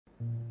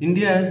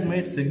India has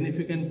made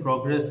significant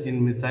progress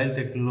in missile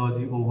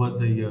technology over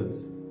the years.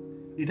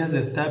 It has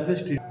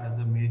established it as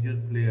a major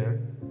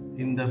player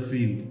in the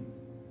field.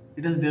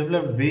 It has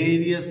developed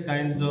various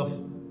kinds of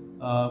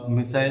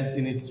missiles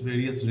in its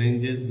various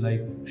ranges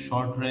like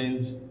short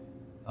range,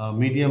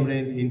 medium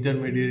range,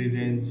 intermediate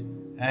range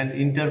and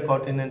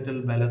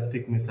intercontinental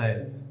ballistic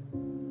missiles.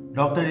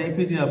 Dr.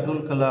 APJ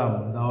Abdul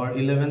Kalam, our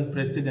 11th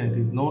president,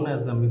 is known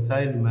as the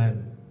Missile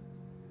Man.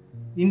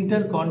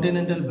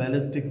 Intercontinental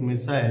ballistic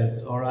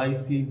missiles or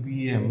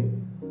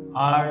ICBM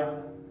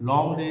are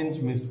long-range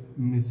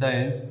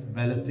missiles,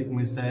 ballistic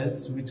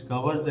missiles which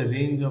covers a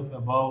range of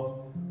above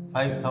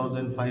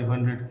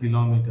 5,500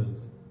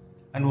 kilometers.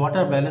 And what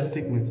are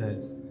ballistic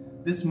missiles?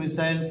 These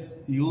missiles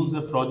use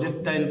a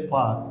projectile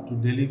path to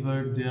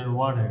deliver their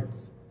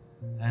warheads.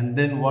 And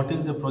then what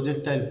is the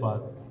projectile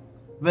path?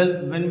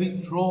 Well, when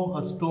we throw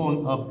a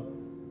stone up,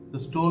 the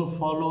stone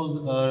follows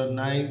a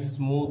nice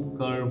smooth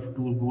curve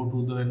to go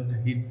to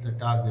and hit the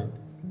target.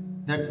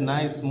 That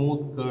nice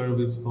smooth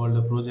curve is called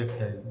a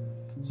projectile.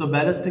 So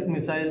ballistic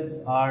missiles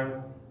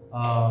are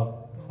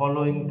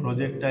following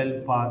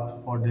projectile path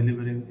for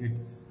delivering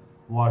its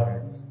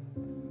warheads.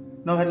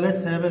 Now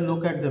let's have a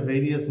look at the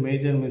various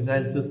major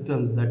missile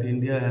systems that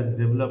India has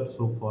developed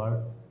so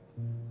far.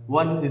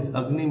 One is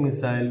Agni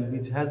missile,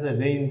 which has a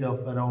range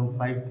of around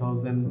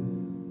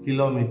 5,000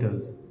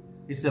 kilometers.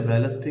 It's a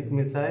ballistic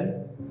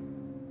missile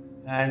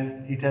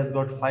and it has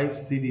got 5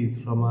 series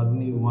from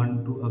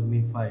Agni-I to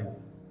Agni-V.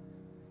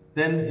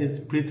 Then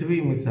is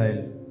Prithvi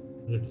missile.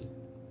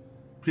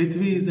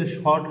 Prithvi is a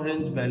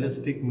short-range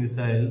ballistic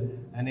missile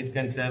and it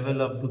can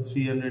travel up to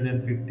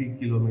 350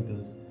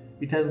 kilometers.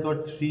 It has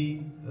got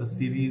 3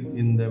 series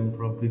in them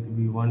from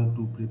Prithvi I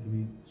to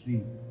Prithvi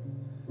III.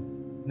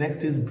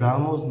 Next is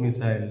BrahMos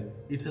missile.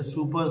 It's a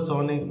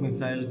supersonic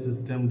missile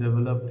system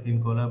developed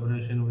in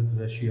collaboration with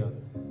Russia.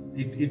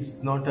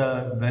 It's not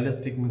a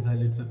ballistic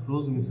missile, it's a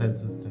cruise missile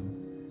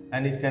system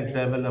and it can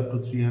travel up to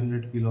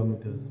 300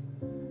 kilometers.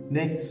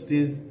 Next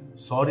is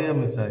Shaurya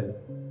missile.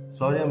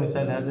 Shaurya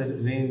missile has a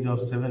range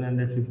of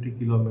 750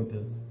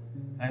 kilometers.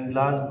 And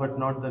last but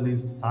not the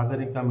least,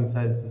 Sagarika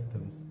missile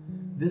systems.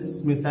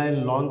 This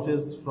missile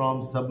launches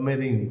from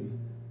submarines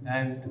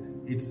and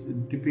it's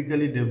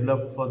typically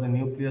developed for the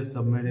nuclear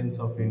submarines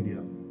of India.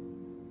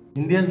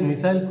 India's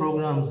missile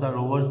programs are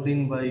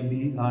overseen by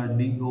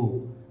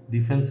DRDO,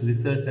 Defense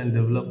Research and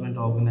Development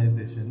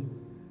Organization,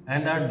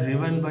 and are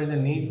driven by the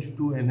need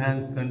to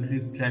enhance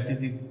country's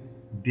strategic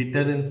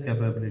deterrence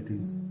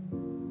capabilities.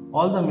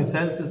 All the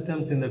missile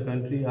systems in the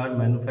country are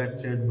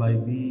manufactured by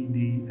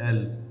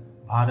BDL,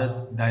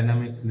 Bharat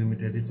Dynamics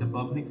Limited. It's a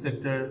public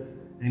sector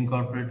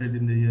incorporated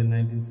in the year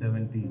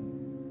 1970.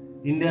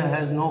 India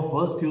has no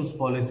first use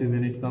policy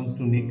when it comes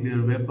to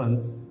nuclear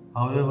weapons.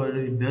 However,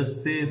 it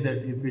does say that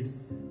if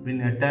it's been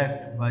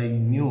attacked by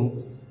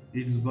nukes,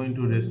 it's going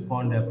to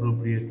respond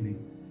appropriately.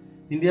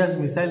 India's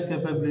missile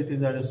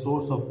capabilities are a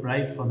source of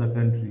pride for the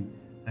country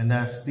and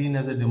are seen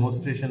as a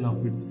demonstration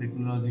of its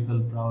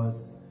technological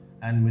prowess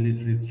and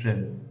military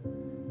strength.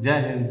 Jai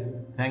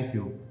Hind, thank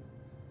you.